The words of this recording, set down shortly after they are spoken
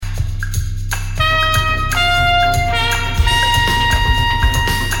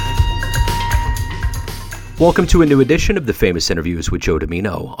Welcome to a new edition of the Famous Interviews with Joe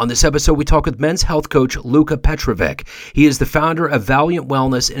Domino. On this episode, we talk with men's health coach Luka Petkovic. He is the founder of Valiant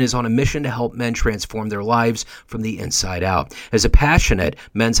Wellness and is on a mission to help men transform their lives from the inside out. As a passionate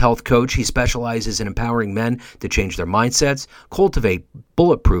men's health coach, he specializes in empowering men to change their mindsets, cultivate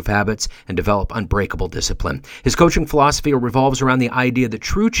bulletproof habits, and develop unbreakable discipline. His coaching philosophy revolves around the idea that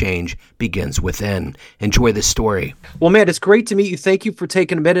true change begins within. Enjoy this story. Well, man, it's great to meet you. Thank you for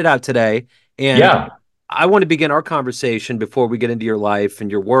taking a minute out today. And I want to begin our conversation before we get into your life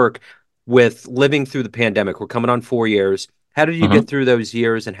and your work with living through the pandemic. We're coming on 4 years. How did you get through those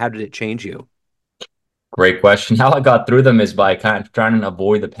years and how did it change you? Great question. How I got through them is by kind of trying to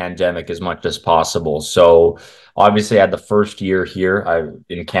avoid the pandemic as much as possible. So obviously I had the first year here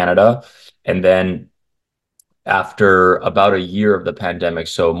in Canada. And then after about a year of the pandemic,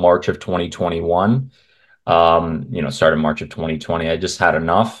 so March of 2021, started March of 2020, I just had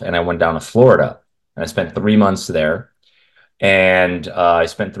enough and I went down to Florida. And I spent 3 months there. And I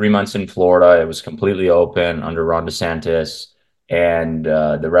spent 3 months in Florida. It was completely open under Ron DeSantis. And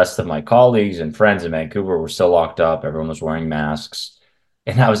the rest of my colleagues and friends in Vancouver were still locked up. Everyone was wearing masks.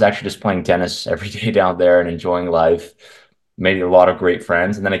 And I was actually just playing tennis every day down there and enjoying life. Made a lot of great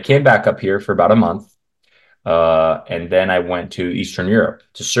friends. And then I came back up here for about a month. And then I went to Eastern Europe,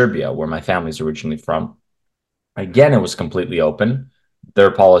 to Serbia, where my family's originally from. Again, it was completely open.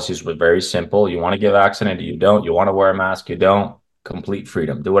 Their policies were very simple. You want to get vaccinated, you don't. You want to wear a mask, you don't. Complete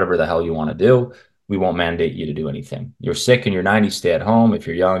freedom. Do whatever the hell you want to do. We won't mandate you to do anything. You're sick and you're 90, stay at home. If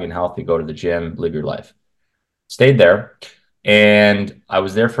you're young and healthy, go to the gym, live your life. Stayed there. And I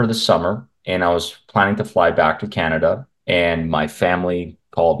was there for the summer and I was planning to fly back to Canada. And my family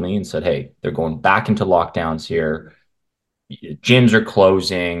called me and said, hey, they're going back into lockdowns here. Gyms are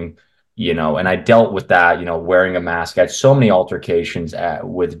closing. And I dealt with that, wearing a mask. I had so many altercations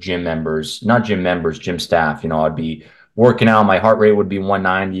with gym members, not gym members, gym staff. I'd be working out, my heart rate would be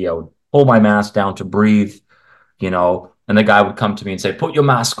 190. I would pull my mask down to breathe, and the guy would come to me and say, put your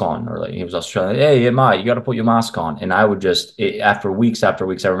mask on. Or like he was Australian, hey, Emma, you got to put your mask on. And I would after weeks, I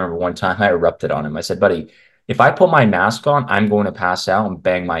remember one time I erupted on him. I said, buddy, if I put my mask on, I'm going to pass out and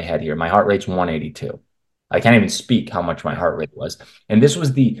bang my head here. My heart rate's 182. I can't even speak how much my heart rate was. And this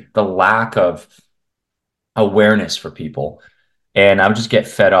was the lack of awareness for people. And I would just get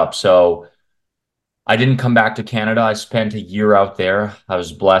fed up. So I didn't come back to Canada. I spent a year out there. I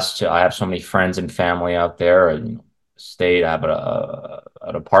was blessed. I have so many friends and family out there. And I have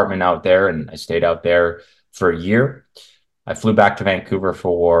an apartment out there and I stayed out there for a year. I flew back to Vancouver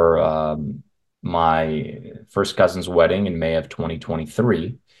for my first cousin's wedding in May of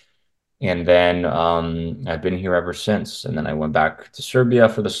 2023. And then I've been here ever since. And then I went back to Serbia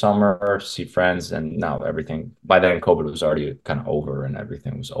for the summer to see friends. And now by then COVID was already kind of over and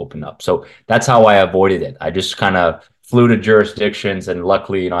everything was open up. So that's how I avoided it. I just kind of flew to jurisdictions. And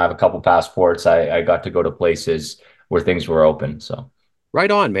luckily, I have a couple passports. I got to go to places where things were open. So.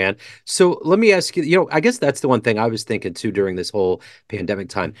 Right on, man. So let me ask you, I guess that's the one thing I was thinking too during this whole pandemic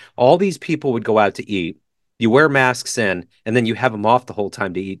time. All these people would go out to eat. You wear masks in, and then you have them off the whole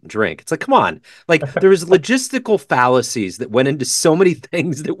time to eat and drink. It's like, come on. Like, there was logistical fallacies that went into so many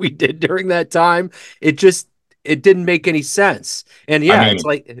things that we did during that time. It didn't make any sense. And yeah, it's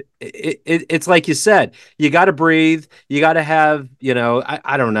like it's like you said, you got to breathe. You got to have,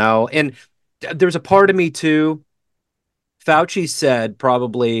 I don't know. And there's a part of me too. Fauci said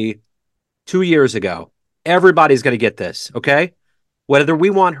probably 2 years ago, everybody's going to get this. Okay. Whether we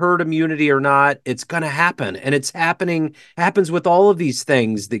want herd immunity or not, it's going to happen. And happens with all of these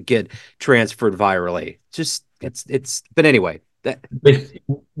things that get transferred virally. But anyway.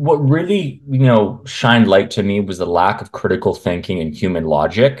 What really, shined light to me was the lack of critical thinking and human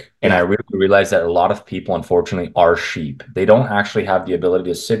logic. And I really realized that a lot of people, unfortunately, are sheep. They don't actually have the ability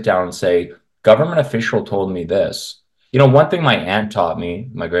to sit down and say, government official told me this. One thing my aunt taught me,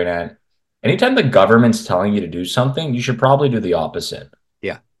 my great aunt, anytime the government's telling you to do something, you should probably do the opposite.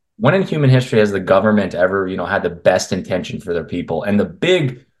 Yeah. When in human history has the government ever, had the best intention for their people? And the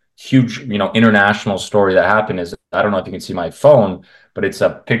big, huge, international story that happened is, I don't know if you can see my phone, but it's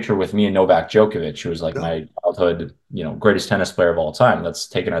a picture with me and Novak Djokovic, who was like my childhood, greatest tennis player of all time. That's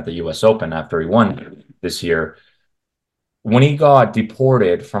taken at the US Open after he won this year. When he got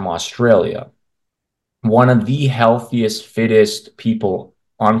deported from Australia, one of the healthiest, fittest people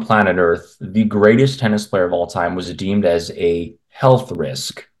on planet Earth, the greatest tennis player of all time, was deemed as a health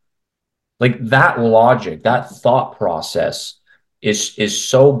risk. Like, that logic, that thought process is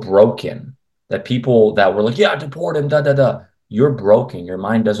so broken that people that were like, yeah, deport him, you're broken. Your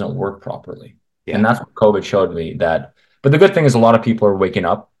mind doesn't work properly. Yeah. And that's what COVID showed me that. But the good thing is a lot of people are waking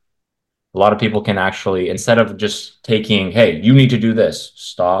up. A lot of people can actually, instead of just taking, hey, you need to do this,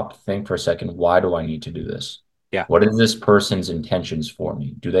 stop, think for a second, why do I need to do this? Yeah. What is this person's intentions for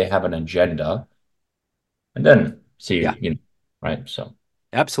me? Do they have an agenda? And then Yeah. see, right? So,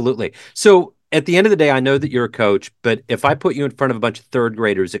 Absolutely. So at the end of the day, I know that you're a coach, but if I put you in front of a bunch of third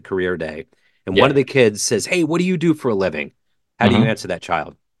graders at career day and one of yeah. the kids says, "Hey, what do you do for a living?" How do you Hmm. answer that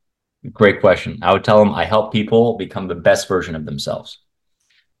child? Great question. I would tell them I help people become the best version of themselves.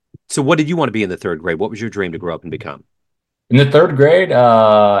 So what did you want to be in the third grade? What was your dream to grow up and become? In the third grade,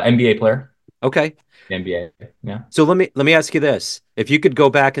 NBA player. Okay. NBA. Yeah. So let me ask you this. If you could go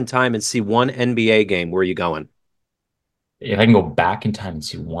back in time and see one NBA game, where are you going? If I can go back in time and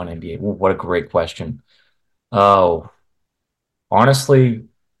see one NBA, ooh, what a great question. Oh, honestly,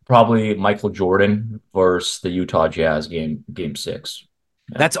 probably Michael Jordan versus the Utah Jazz game six.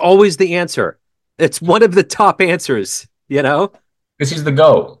 Yeah. That's always the answer. It's one of the top answers, you know? Because he's the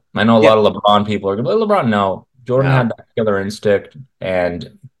GOAT. I know a Yeah. lot of LeBron people are going to be LeBron. No, Jordan No. had that killer instinct,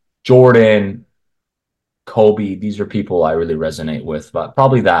 and Jordan, Kobe, these are people I really resonate with. But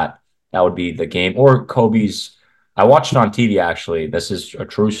probably that would be the game. Or Kobe's. I watched it on TV actually. This is a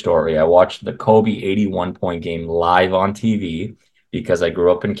true story. I watched the Kobe 81 point game live on TV because I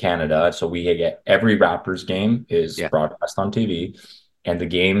grew up in Canada. So we get every Raptors game is Yeah. broadcast on TV. And the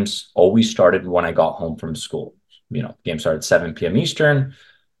games always started when I got home from school. The game started 7 p.m. Eastern.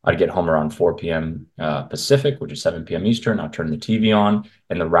 I'd get home around 4 p.m. Pacific, which is 7 p.m. Eastern. I'd turn the TV on,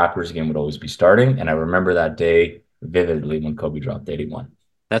 and the Raptors game would always be starting. And I remember that day vividly when Kobe dropped 81.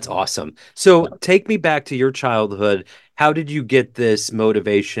 That's awesome. So take me back to your childhood. How did you get this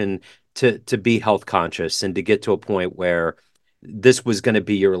motivation to be health conscious and to get to a point where this was going to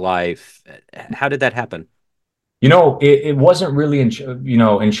be your life? How did that happen? It wasn't really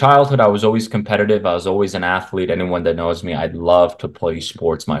in childhood. I was always competitive. I was always an athlete. Anyone that knows me, I'd love to play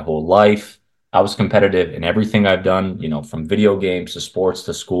sports my whole life. I was competitive in everything I've done, from video games to sports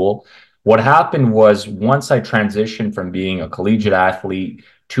to school. What happened was once I transitioned from being a collegiate athlete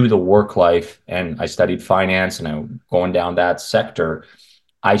to the work life and I studied finance and I'm going down that sector,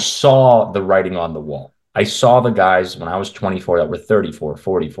 I saw the writing on the wall. I saw the guys when I was 24 that were 34,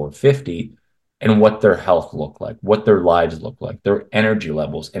 44, 50, and what their health looked like, what their lives looked like, their energy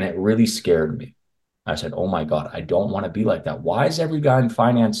levels. And it really scared me. I said, oh my God, I don't want to be like that. Why is every guy in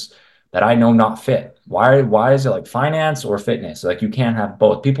finance that I know not fit? Why is it like finance or fitness? Like you can't have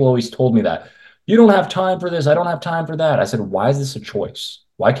both. People always told me that you don't have time for this. I don't have time for that. I said, why is this a choice?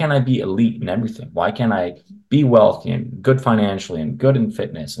 Why can't I be elite in everything? Why can't I be wealthy and good financially and good in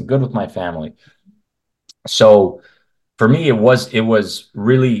fitness and good with my family? So for me, it was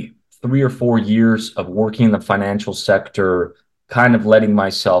really 3 or 4 years of working in the financial sector, kind of letting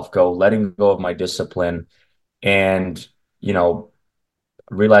myself go, letting go of my discipline, and you know,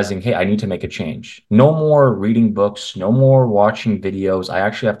 realizing, hey, I need to make a change. No more reading books, no more watching videos. I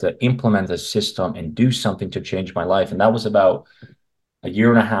actually have to implement a system and do something to change my life. And that was about a year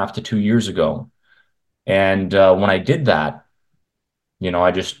and a half to 2 years ago. And when I did that,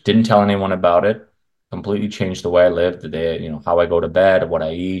 I just didn't tell anyone about it. Completely changed the way I live, the day, how I go to bed, what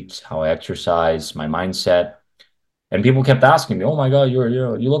I eat, how I exercise, my mindset. And people kept asking me, "Oh my God, you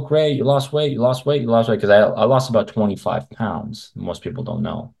look great. You lost weight. You lost weight. You lost weight." Because I lost about 25 pounds. Most people don't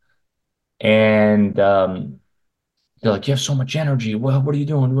know. And they're like, "You have so much energy. Well, what are you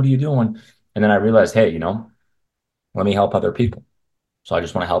doing? What are you doing?" And then I realized, hey, let me help other people. So I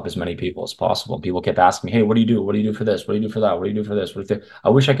just want to help as many people as possible. And people kept asking me, "Hey, what do you do? What do you do for this? What do you do for that? What do you do for this? What do you do? I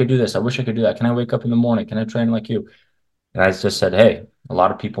wish I could do this. I wish I could do that. Can I wake up in the morning? Can I train like you?" And I just said, "Hey, a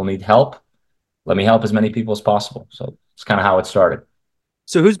lot of people need help. Let me help as many people as possible." So it's kind of how it started.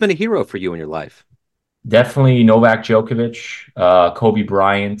 So who's been a hero for you in your life? Definitely Novak Djokovic, Kobe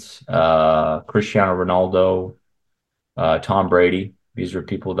Bryant, Cristiano Ronaldo, Tom Brady. These are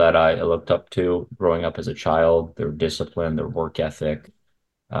people that I looked up to growing up as a child. Their discipline, their work ethic.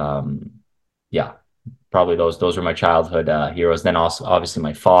 Um, yeah, probably those are my childhood heroes. Then also obviously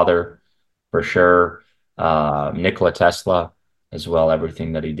my father for sure, Nikola Tesla as well.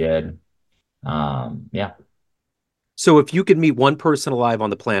 Everything that he did. Yeah, So if you could meet one person alive on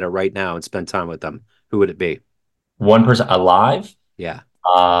the planet right now and spend time with them, who would it be? one person alive. Yeah.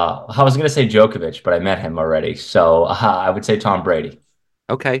 I was gonna say Djokovic, but I met him already, so I would say Tom Brady.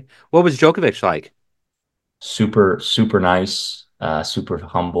 Okay. What was Djokovic like? Super super nice, super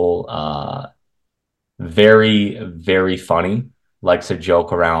humble, very very funny. Likes to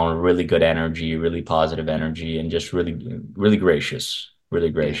joke around. Really good energy, really positive energy, and just really really gracious. Really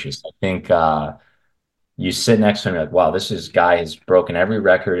Yeah. gracious. I think you sit next to him like, wow, this is guy has broken every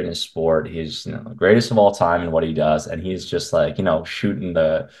record in his sport. He's the greatest of all time in what he does, and he's just like shooting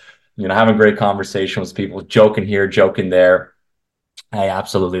having a great conversation with people, joking here, joking there. I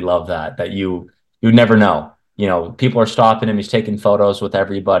absolutely love that. That you never know. People are stopping him. He's taking photos with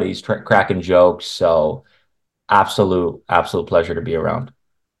everybody. He's cracking jokes. So absolute pleasure to be around.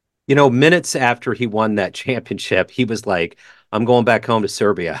 Minutes after he won that championship, he was like, I'm going back home to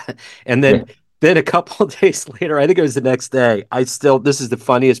Serbia. And Yeah. then a couple of days later, I think it was the next day, this is the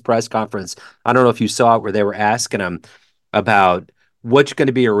funniest press conference. I don't know if you saw it where they were asking him about what's going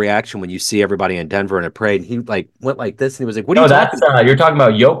to be your reaction when you see everybody in Denver in a parade. And he like went like this and he was like, what are you No, that's talking? you're talking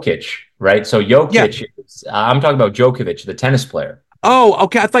about Jokic, right? So Yeah. I'm talking about Djokovic, the tennis player. Oh,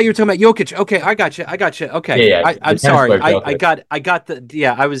 okay. I thought you were talking about Jokic. Okay, I got you. I got you. Yeah, Okay. yeah, I'm the tennis sorry. player Djokovic. I got the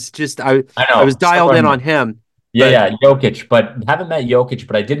yeah, I I was know. dialed in on him, Yeah, but yeah, Jokic, but haven't met Jokic,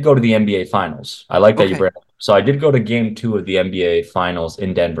 but I did go to the NBA Finals. I like that you okay. bring it up. So I did go to game two of the NBA Finals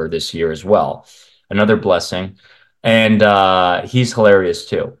in Denver this year as well. Another blessing. And he's hilarious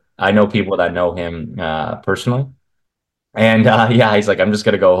too. I know people that know him personally. And yeah, he's like, I'm just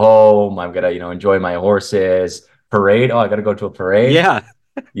gonna go home. I'm gonna, enjoy my horses. Parade. Oh, I gotta go to a parade. Yeah,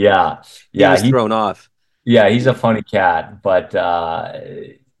 Yeah. he Yeah. was thrown off. Yeah, he's a funny cat, but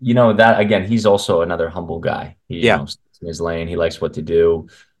that again, he's also another humble guy. He, Yeah. sits in his lane. He likes what to do.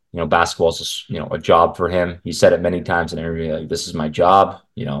 Basketball's a job for him. He said it many times in an interview, like, this is my job.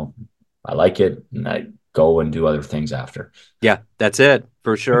 I like it, and I go and do other things after. Yeah, that's it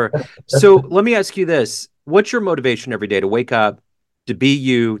for sure. So let me ask you this. What's your motivation every day to wake up, to be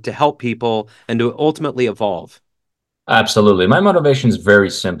you, to help people, and to ultimately evolve? Absolutely. My motivation is very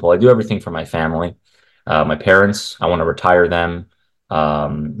simple. I do everything for my family, my parents. I want to retire them.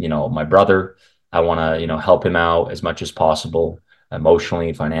 My brother. I want to, help him out as much as possible,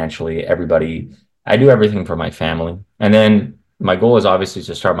 emotionally, financially, everybody. I do everything for my family. And then my goal is obviously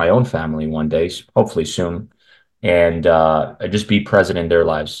to start my own family one day, hopefully soon, and just be present in their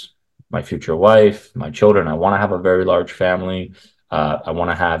lives. My future wife, my children. I want to have a very large family. I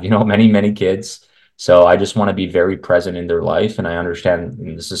want to have, many, many kids. So I just want to be very present in their life. And I understand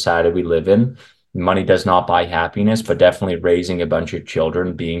in the society we live in, money does not buy happiness, but definitely raising a bunch of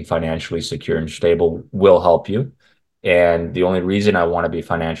children, being financially secure and stable will help you. And the only reason I want to be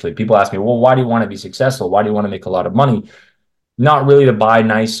financially, people ask me, well, why do you want to be successful? Why do you want to make a lot of money? Not really to buy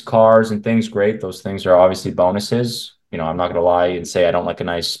nice cars and things. Great. Those things are obviously bonuses. I'm not going to lie and say I don't like a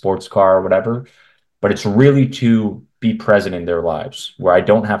nice sports car or whatever, but it's really to be present in their lives where I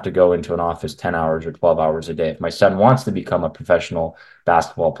don't have to go into an office 10 hours or 12 hours a day. If my son wants to become a professional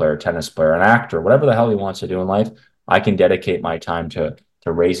basketball player, tennis player, an actor, whatever the hell he wants to do in life, I can dedicate my time to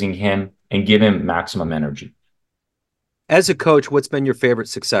raising him and give him maximum energy. As a coach, what's been your favorite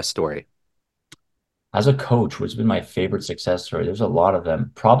success story? As a coach, what's been my favorite success story? There's a lot of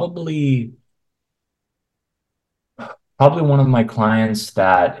them. Probably one of my clients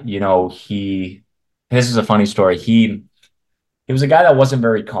that, this is a funny story. He was a guy that wasn't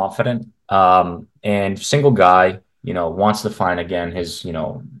very confident, and single guy, wants to find again his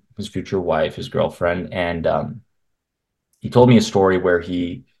future wife, his girlfriend. And he told me a story where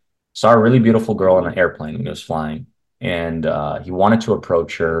he saw a really beautiful girl on an airplane when he was flying, and he wanted to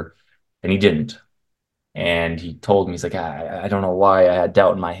approach her, and he didn't. And he told me, he's like, I don't know why I had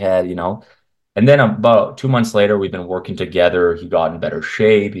doubt in my head. And then about 2 months later, we've been working together. He got in better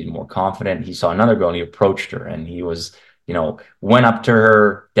shape. He's more confident. He saw another girl and he approached her, and he was, went up to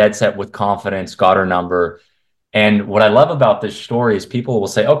her dead set with confidence, got her number. And what I love about this story is people will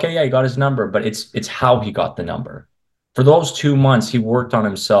say, okay, yeah, he got his number, but it's how he got the number. For those 2 months, he worked on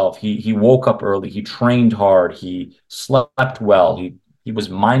himself. He woke up early. He trained hard. He slept well. He was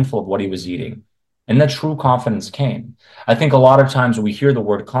mindful of what he was eating. And that true confidence came. I think a lot of times we hear the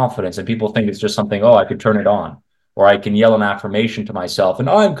word confidence and people think it's just something, oh, I could turn it on, or I can yell an affirmation to myself and,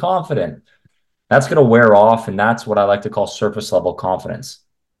 oh, I'm confident. That's going to wear off. And that's what I like to call surface level confidence.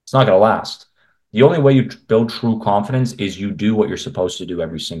 It's not going to last. The only way you build true confidence is you do what you're supposed to do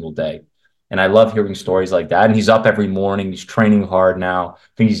every single day. And I love hearing stories like that. And he's up every morning. He's training hard now. I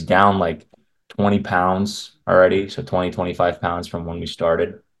think he's down like 20 pounds already. So 20, 25 pounds from when we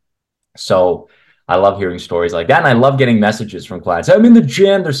started. So I love hearing stories like that. And I love getting messages from clients. I'm in the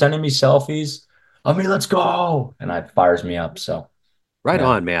gym. They're sending me selfies. I mean, let's go. And that fires me up. So, Right yeah.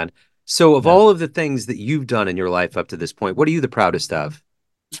 on, man. So, of Yeah. all of the things that you've done in your life up to this point, what are you the proudest of?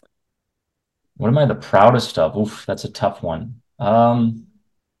 What am I the proudest of? Oof, that's a tough one. Hmm.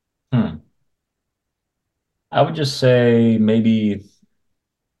 I would just say maybe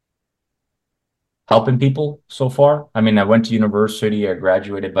helping people so far. I mean, I went to university, I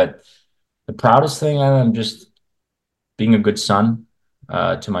graduated, but the proudest thing I'm just being a good son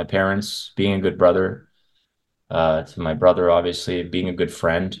to my parents, being a good brother to my brother, obviously, being a good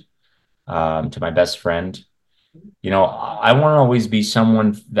friend. to my best friend. I want to always be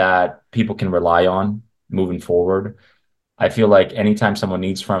someone that people can rely on moving forward. I feel like anytime someone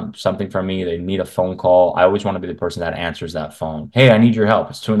needs from something from me, they need a phone call. I always want to be the person that answers that phone. Hey, I need your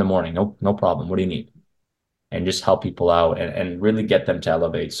help. It's 2 a.m. No, no problem. What do you need? And just help people out and really get them to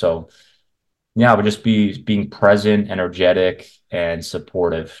elevate. So yeah, I would just be being present, energetic, and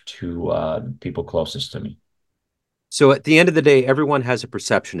supportive to people closest to me. So at the end of the day, everyone has a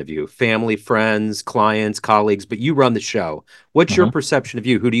perception of you, family, friends, clients, colleagues, but you run the show. What's your Mhm. perception of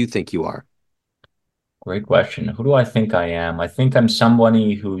you? Who do you think you are? Great question. Who do I think I am? I think I'm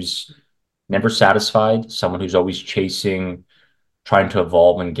somebody who's never satisfied, someone who's always chasing, trying to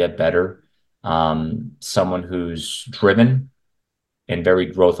evolve and get better, someone who's driven and very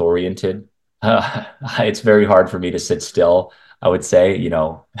growth oriented. It's very hard for me to sit still. I would say,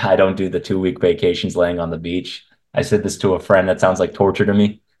 I don't do the 2 week vacations laying on the beach. I said this to a friend. That sounds like torture to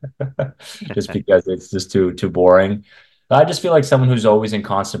me, just because it's just too boring. But I just feel like someone who's always in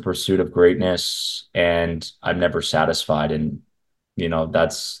constant pursuit of greatness, and I'm never satisfied. And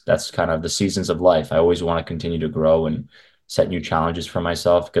that's kind of the seasons of life. I always want to continue to grow and set new challenges for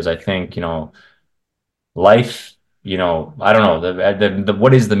myself because I think life, I don't know, the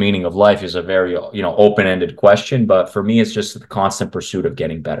what is the meaning of life is a very open-ended question, but for me it's just the constant pursuit of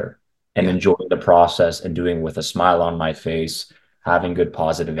getting better and Yeah, enjoying the process and doing it with a smile on my face, having good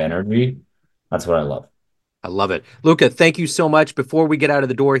positive energy. That's what I love. I love it. Luka, thank you so much. Before we get out of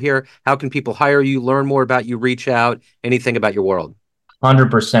the door here, how can people hire you, learn more about you, reach out, anything about your world?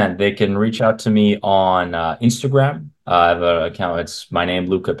 100%. They can reach out to me on Instagram. I have an account. It's my name,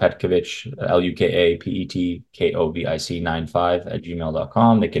 Luka Petkovic, LukaPetkovic 95 at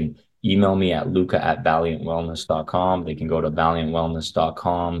gmail.com. They can email me at luka@valiantwellness.com. They can go to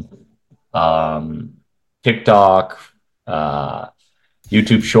valiantwellness.com. Um, TikTok, uh,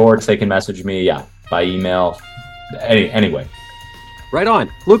 YouTube Shorts, they can message me. Yeah, by email. Anyway, Right on.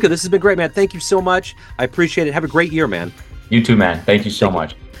 Luka, this has been great, man. Thank you so much. I appreciate it. Have a great year, man. you too, man. Thank you so Thank you.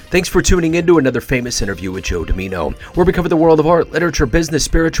 much. Thanks for tuning in to another famous interview with Joe Domino, where we cover the world of art, literature, business,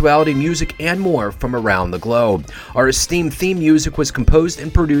 spirituality, music, and more from around the globe. Our esteemed theme music was composed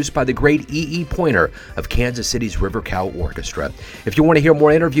and produced by the great E.E. Pointer of Kansas City's River Cow Orchestra. If you want to hear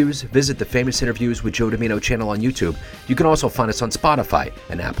more interviews, visit the Famous Interviews with Joe Domino channel on YouTube. You can also find us on Spotify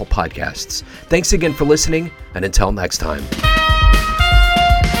and Apple Podcasts. Thanks again for listening, and until next time.